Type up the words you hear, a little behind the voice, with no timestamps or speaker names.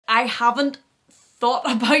I haven't thought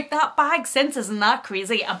about that bag since. Isn't that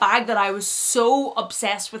crazy? A bag that I was so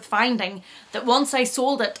obsessed with finding that once I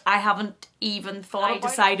sold it, I haven't even thought about it. I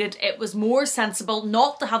decided it was more sensible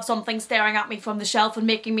not to have something staring at me from the shelf and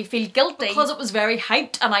making me feel guilty, because it was very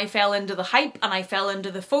hyped and I fell into the hype and I fell into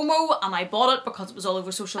the FOMO and I bought it because it was all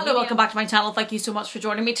over social media. Hello, welcome back to my channel. Thank you so much for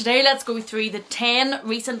joining me today. Let's go through the 10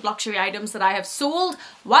 recent luxury items that I have sold,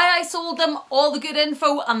 why I sold them, all the good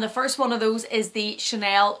info, and the first one of those is the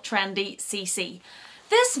Chanel Trendy CC.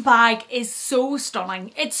 This bag is so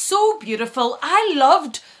stunning. It's so beautiful. I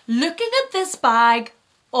loved looking at this bag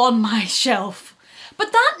on my shelf.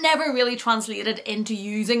 But that never really translated into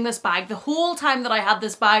using this bag. The whole time that I had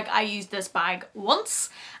this bag, I used this bag once,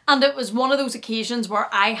 and it was one of those occasions where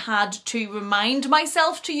I had to remind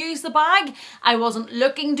myself to use the bag. I wasn't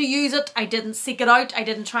looking to use it, I didn't seek it out, I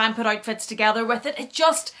didn't try and put outfits together with it. It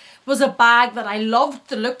just was a bag that I loved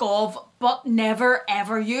the look of but never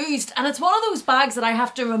ever used. And it's one of those bags that I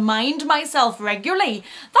have to remind myself regularly,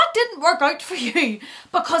 that didn't work out for you,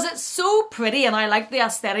 because it's so pretty and I like the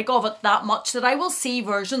aesthetic of it that much that I will see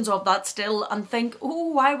versions of that still and think,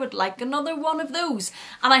 oh, I would like another one of those.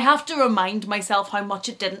 And I have to remind myself how much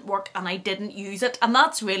it didn't work and I didn't use it. And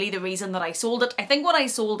that's really the reason that I sold it. I think when I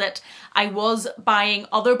sold it, I was buying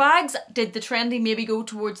other bags. Did the trendy maybe go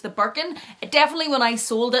towards the Birkin? Definitely when I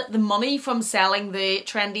sold it, the money from selling the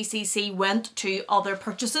Trendy CC went to other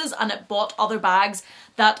purchases and it bought other bags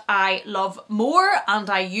that I love more and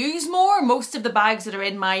I use more. Most of the bags that are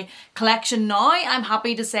in my collection now, I'm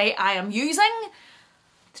happy to say I am using.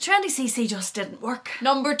 The Trendy CC just didn't work.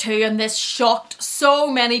 Number 2, and this shocked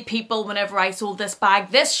so many people whenever I sold this bag.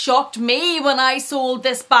 This shocked me when I sold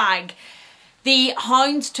this bag. The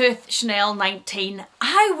Houndstooth Chanel 19.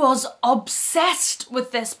 I was obsessed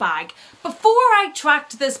with this bag. Before I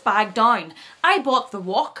tracked this bag down, I bought the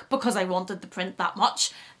Walk because I wanted the print that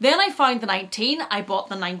much. Then I found the 19, I bought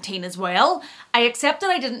the 19 as well. I accepted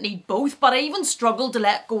I didn't need both, but I even struggled to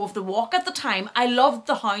let go of the Walk at the time. I loved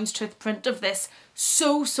the Houndstooth print of this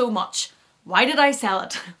so much. Why did I sell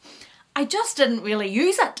it? I just didn't really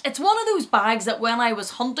use it. It's one of those bags that when I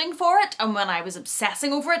was hunting for it and when I was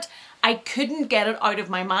obsessing over it, I couldn't get it out of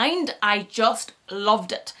my mind. I just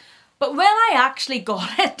loved it. But when I actually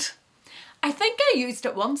got it, I think I used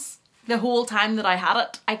it once the whole time that I had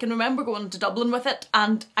it. I can remember going to Dublin with it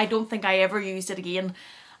and I don't think I ever used it again.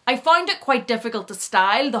 I found it quite difficult to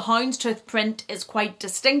style. The Houndstooth print is quite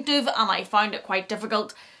distinctive and I found it quite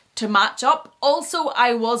difficult to match up. Also,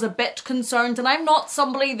 I was a bit concerned, and I'm not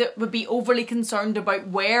somebody that would be overly concerned about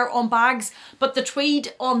wear on bags, but the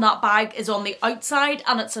tweed on that bag is on the outside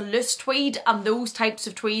and it's a loose tweed, and those types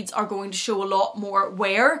of tweeds are going to show a lot more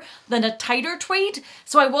wear than a tighter tweed.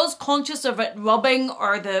 So I was conscious of it rubbing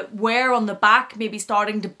or the wear on the back maybe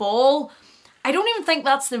starting to ball. I don't even think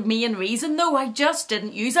that's the main reason though. I just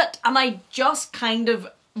didn't use it, and I just kind of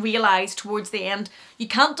realised towards the end you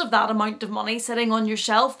can't have that amount of money sitting on your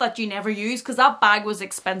shelf that you never use, because that bag was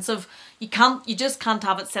expensive. You just can't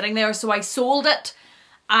have it sitting there. So I sold it.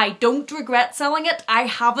 I don't regret selling it. I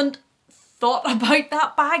haven't thought about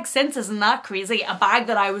that bag since. Isn't that crazy? A bag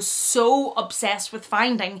that I was so obsessed with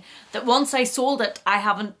finding that once I sold it, I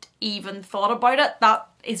haven't even thought about it. That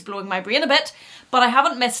is blowing my brain a bit, but I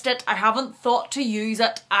haven't missed it. I haven't thought to use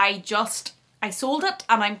it. I sold it,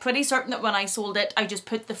 and I'm pretty certain that when I sold it, I just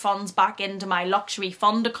put the funds back into my luxury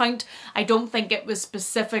fund account. I don't think it was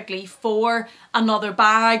specifically for another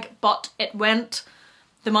bag, but it went.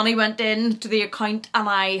 The money went into the account and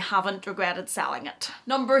I haven't regretted selling it.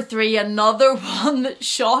 Number 3, another one that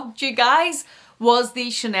shocked you guys, was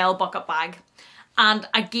the Chanel bucket bag. And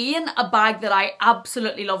again, a bag that I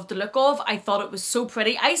absolutely loved the look of. I thought it was so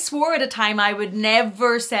pretty. I swore at a time I would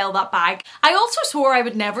never sell that bag. I also swore I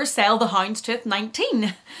would never sell the Houndstooth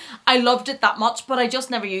 19. I loved it that much, but I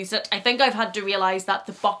just never used it. I think I've had to realise that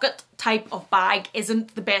the bucket type of bag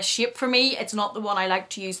isn't the best shape for me. It's not the one I like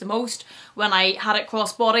to use the most. When I had it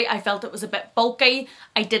crossbody, I felt it was a bit bulky.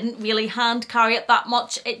 I didn't really hand carry it that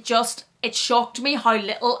much. It shocked me how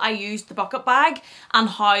little I used the bucket bag and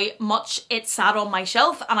how much it sat on my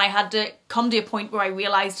shelf, and I had to come to a point where I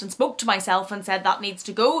realised and spoke to myself and said that needs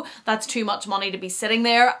to go. That's too much money to be sitting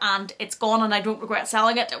there, and it's gone, and I don't regret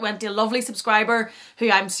selling it. It went to a lovely subscriber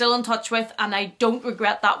who I'm still in touch with, and I don't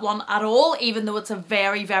regret that one at all, even though it's a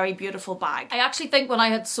very beautiful bag. I actually think when I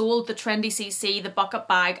had sold the Trendy CC, the bucket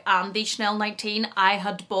bag and the Chanel 19, I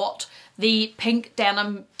had bought the pink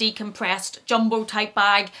denim decompressed jumbo type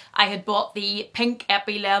bag. I had bought the pink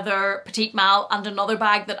epi leather petite malle and another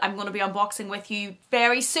bag that I'm going to be unboxing with you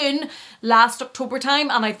very soon, last October time,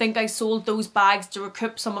 and I think I sold those bags to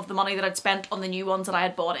recoup some of the money that I'd spent on the new ones that I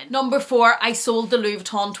had bought in. Number 4, I sold the Louis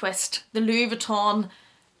Vuitton twist. The Louis Vuitton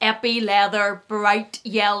epi leather bright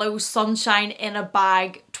yellow sunshine in a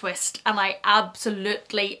bag twist, and I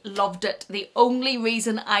absolutely loved it. The only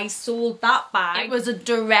reason I sold that bag, it was a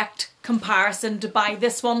direct comparison to buy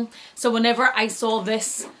this one. So whenever I saw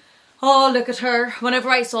this, oh look at her, whenever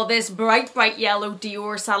I saw this bright yellow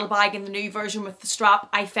Dior saddlebag in the new version with the strap,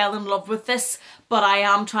 I fell in love with this. But I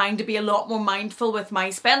am trying to be a lot more mindful with my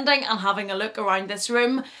spending and having a look around this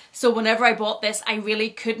room. So whenever I bought this, I really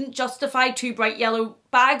couldn't justify 2 bright yellow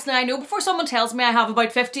bags. Now I know before someone tells me I have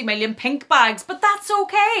about 50 million pink bags, but that's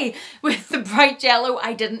okay. With the bright yellow,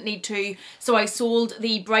 I didn't need to. So I sold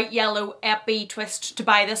the bright yellow epi twist to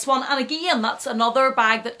buy this one. And again, that's another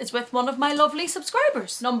bag that is with one of my lovely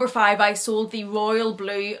subscribers. Number 5, I sold the royal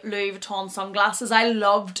blue Louis Vuitton sunglasses. I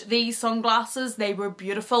loved these sunglasses. They were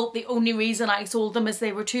beautiful. The only reason I sold them is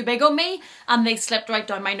they were too big on me and they slipped right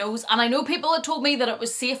down my nose, and I know people had told me that it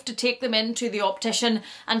was safe to take them into the optician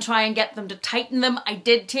and try and get them to tighten them. I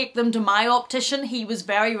did take them to my optician. He was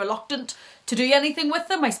very reluctant to do anything with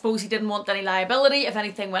them. I suppose he didn't want any liability if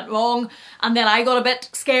anything went wrong, and then I got a bit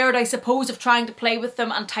scared, I suppose, of trying to play with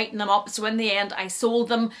them and tighten them up, so in the end I sold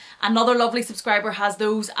them. Another lovely subscriber has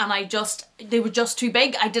those, and they were just too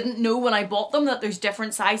big. I didn't know when I bought them that there's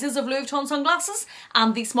different sizes of Louis Vuitton sunglasses,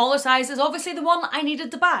 and the smaller size is obviously the one I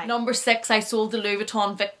needed to buy. Number 6, I sold the Louis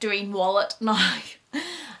Vuitton Victorine wallet. Now,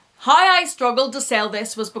 how I struggled to sell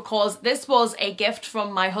this was because this was a gift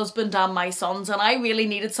from my husband and my sons, and I really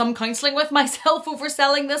needed some counselling with myself over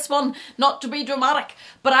selling this one, not to be dramatic,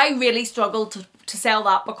 but I really struggled to sell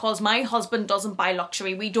that because my husband doesn't buy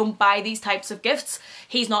luxury. We don't buy these types of gifts.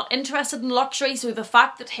 He's not interested in luxury, so the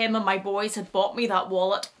fact that him and my boys had bought me that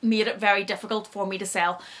wallet made it very difficult for me to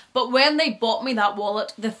sell. But when they bought me that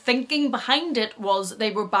wallet, the thinking behind it was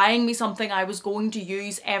they were buying me something I was going to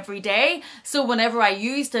use every day. So whenever I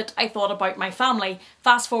used it, I thought about my family.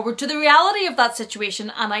 Fast forward to the reality of that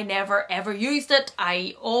situation, and I never ever used it.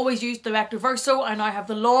 I always used the recto verso. I now have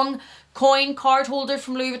the long coin card holder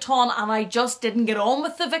from Louis Vuitton, and I just didn't get on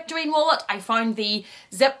with the Victorine wallet. I found the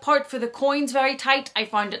zip part for the coins very tight. I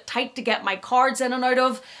found it tight to get my cards in and out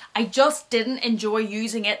of. I just didn't enjoy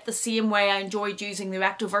using it the same way I enjoyed using the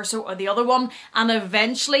recto verso or the other one, and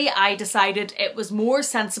eventually I decided it was more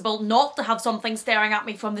sensible not to have something staring at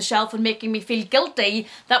me from the shelf and making me feel guilty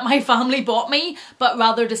that my family bought me, but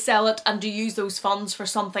rather to sell it and to use those funds for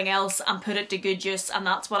something else and put it to good use, and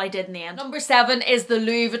that's what I did in the end. Number 7 is the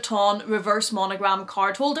Louis Vuitton reverse monogram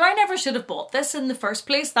card holder. I never should have bought this in the first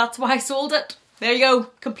place. That's why I sold it. There you go,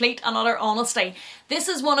 complete and utter honesty. This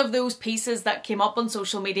is one of those pieces that came up on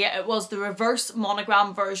social media. It was the reverse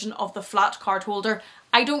monogram version of the flat card holder.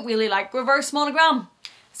 I don't really like reverse monogram.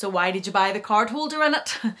 So why did you buy the card holder in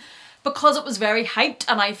it? Because it was very hyped,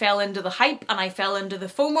 and I fell into the hype and I fell into the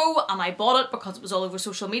FOMO, and I bought it because it was all over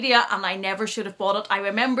social media, and I never should have bought it. I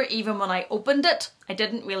remember even when I opened it, I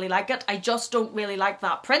didn't really like it. I just don't really like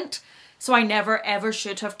that print, so I never ever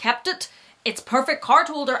should have kept it. It's perfect card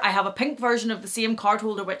holder. I have a pink version of the same card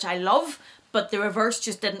holder which I love, but the reverse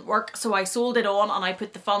just didn't work, so I sold it on and I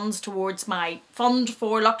put the funds towards my fund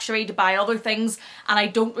for luxury to buy other things, and I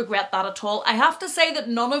don't regret that at all. I have to say that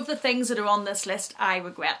none of the things that are on this list I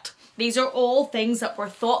regret. These are all things that were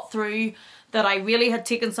thought through, that I really had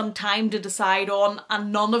taken some time to decide on,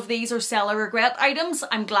 and none of these are seller regret items.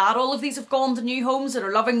 I'm glad all of these have gone to new homes that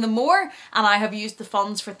are loving them more, and I have used the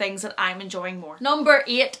funds for things that I'm enjoying more. Number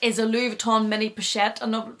 8 is a Louis Vuitton mini pochette,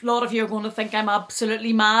 and a lot of you are going to think I'm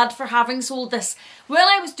absolutely mad for having sold this. When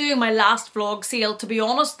I was doing my last vlog sale, to be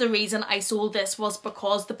honest, the reason I sold this was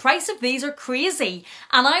because the price of these are crazy,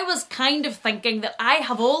 and I was kind of thinking that I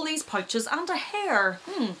have all these pouches and a hair.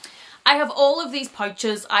 I have all of these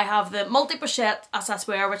pouches. I have the multi-pochette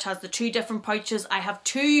accessoire, which has the 2 different pouches. I have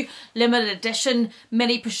 2 limited edition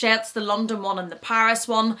mini pochettes, the London one and the Paris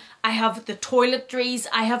one. I have the toiletries.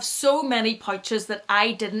 I have so many pouches that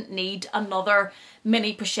I didn't need another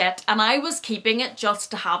mini pochette, and I was keeping it just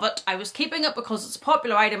to have it. I was keeping it because it's a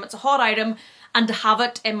popular item, it's a hot item, and to have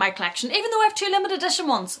it in my collection, even though I have 2 limited edition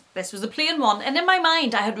ones. This was a plain one, and in my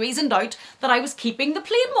mind I had reasoned out that I was keeping the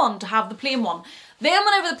plain one to have the plain one. Then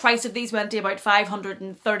whenever the price of these went to about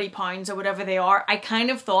 £530 or whatever they are, I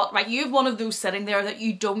kind of thought, right, you have one of those sitting there that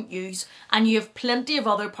you don't use and you have plenty of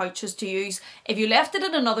other pouches to use. If you left it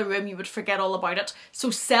in another room, you would forget all about it.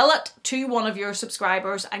 So sell it to one of your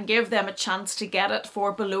subscribers and give them a chance to get it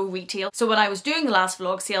for below retail. So when I was doing the last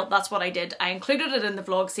vlog sale, that's what I did. I included it in the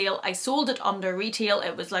vlog sale. I sold it under retail.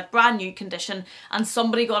 It was like brand new condition and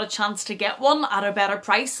somebody got a chance to get one at a better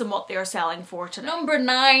price than what they're selling for today. Number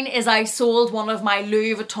 9 is I sold one of my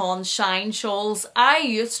Louis Vuitton shine shawls. I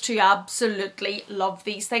used to absolutely love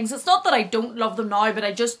these things. It's not that I don't love them now, but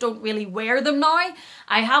I just don't really wear them now.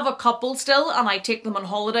 I have a couple still and I take them on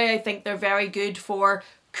holiday. I think they're very good for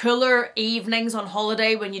cooler evenings on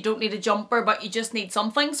holiday when you don't need a jumper but you just need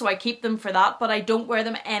something, so I keep them for that, but I don't wear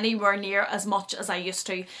them anywhere near as much as I used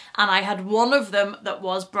to. And I had one of them that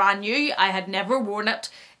was brand new. I had never worn it.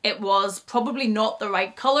 It was probably not the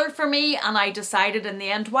right colour for me and I decided in the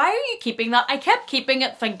end, why are you keeping that? I kept keeping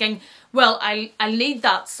it thinking, well, I'll need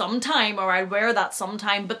that sometime or I'll wear that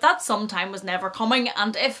sometime, but that sometime was never coming,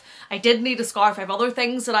 and if I did need a scarf, I have other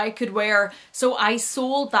things that I could wear. So I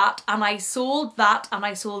sold that and I sold that and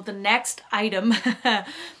I sold the next item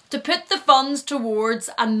to put the funds towards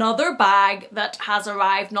another bag that has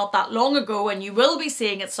arrived not that long ago and you will be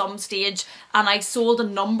seeing at some stage. And I sold a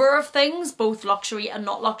number of things, both luxury and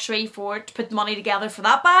not luxury, to put the money together for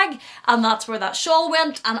that bag, and that's where that shawl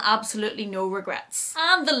went, and absolutely no regrets.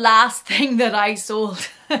 And the last thing that I sold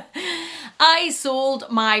I sold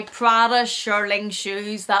my Prada shearling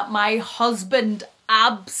shoes that my husband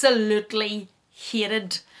absolutely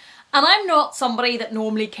hated. And I'm not somebody that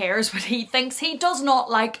normally cares what he thinks. He does not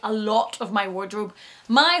like a lot of my wardrobe.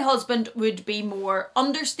 My husband would be more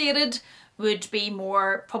understated, would be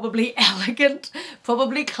more probably elegant,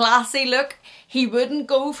 probably classy look. He wouldn't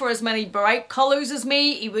go for as many bright colours as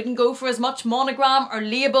me. He wouldn't go for as much monogram or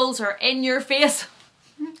labels or in your face.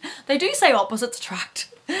 They do say opposites attract.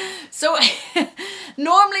 So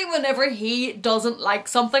normally whenever he doesn't like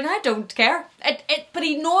something, I don't care. But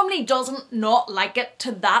he normally doesn't not like it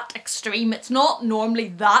to that extreme. It's not normally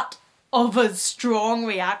that of a strong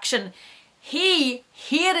reaction. He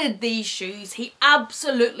hated these shoes. He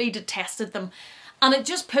absolutely detested them. And it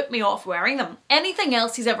just put me off wearing them. Anything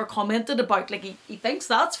else he's ever commented about, like he thinks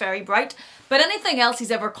that's very bright, but anything else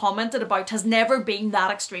he's ever commented about has never been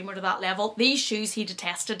that extreme or to that level. These shoes he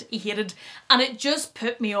detested, he hated, and it just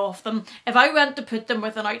put me off them. If I went to put them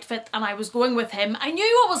with an outfit and I was going with him, I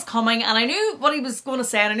knew what was coming and I knew what he was going to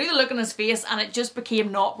say and I knew the look on his face, and it just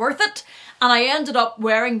became not worth it. And I ended up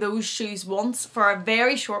wearing those shoes once for a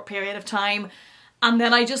very short period of time. And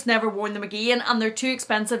then I just never worn them again, and they're too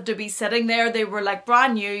expensive to be sitting there. They were like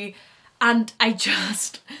brand new, and I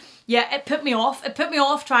just, yeah, it put me off. It put me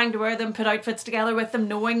off trying to wear them, put outfits together with them,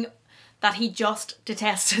 knowing that he just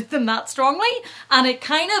detested them that strongly. And it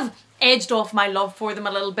kind of edged off my love for them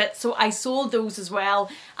a little bit, so I sold those as well,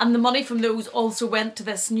 and the money from those also went to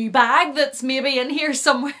this new bag that's maybe in here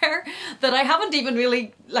somewhere that I haven't even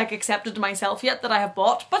really like accepted to myself yet that I have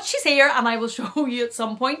bought, but she's here and I will show you at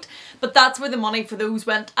some point. But that's where the money for those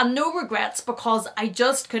went, and no regrets because I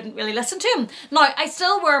just couldn't really listen to him. Now I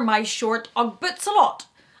still wear my short Ugg boots a lot,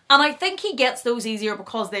 and I think he gets those easier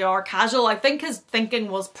because they are casual. I think his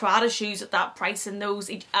thinking was Prada shoes at that price in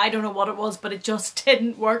those. I don't know what it was, but it just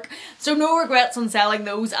didn't work. So no regrets on selling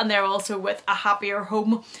those, and they're also with a happier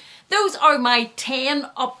home. Those are my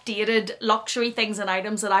 10 updated luxury things and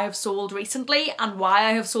items that I have sold recently, and why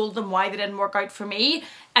I have sold them, why they didn't work out for me.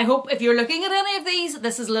 I hope if you're looking at any of these,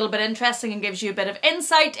 this is a little bit interesting and gives you a bit of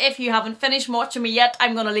insight. If you haven't finished watching me yet,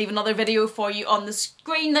 I'm going to leave another video for you on the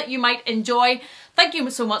screen that you might enjoy. Thank you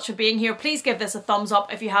so much for being here. Please give this a thumbs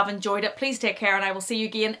up if you have enjoyed it. Please take care, and I will see you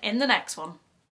again in the next one.